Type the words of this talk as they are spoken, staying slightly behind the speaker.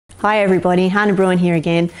Hi everybody, Hannah Bruin here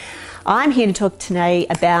again. I'm here to talk today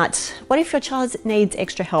about what if your child needs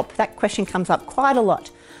extra help? That question comes up quite a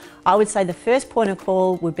lot. I would say the first point of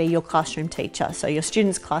call would be your classroom teacher, so your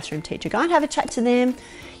student's classroom teacher. Go and have a chat to them.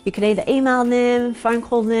 You can either email them, phone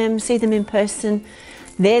call them, see them in person.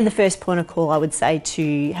 They're the first point of call, I would say,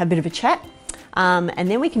 to have a bit of a chat. And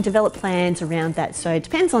then we can develop plans around that. So it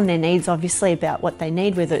depends on their needs, obviously, about what they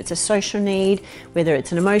need, whether it's a social need, whether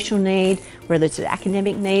it's an emotional need, whether it's an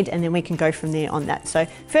academic need, and then we can go from there on that. So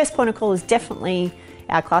first point of call is definitely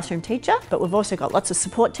our classroom teacher, but we've also got lots of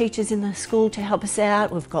support teachers in the school to help us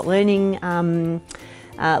out. We've got learning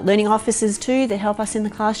officers too that help us in the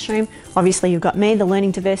classroom. Obviously you've got me, the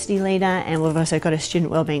learning diversity leader, and we've also got a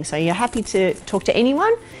student wellbeing. So you're happy to talk to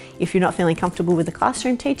anyone. If you're not feeling comfortable with the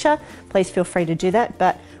classroom teacher, please feel free to do that.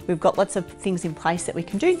 But we've got lots of things in place that we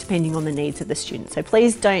can do depending on the needs of the student. So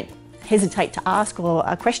please don't hesitate to ask or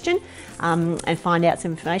a question and find out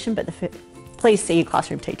some information, but please see your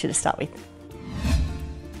classroom teacher to start with.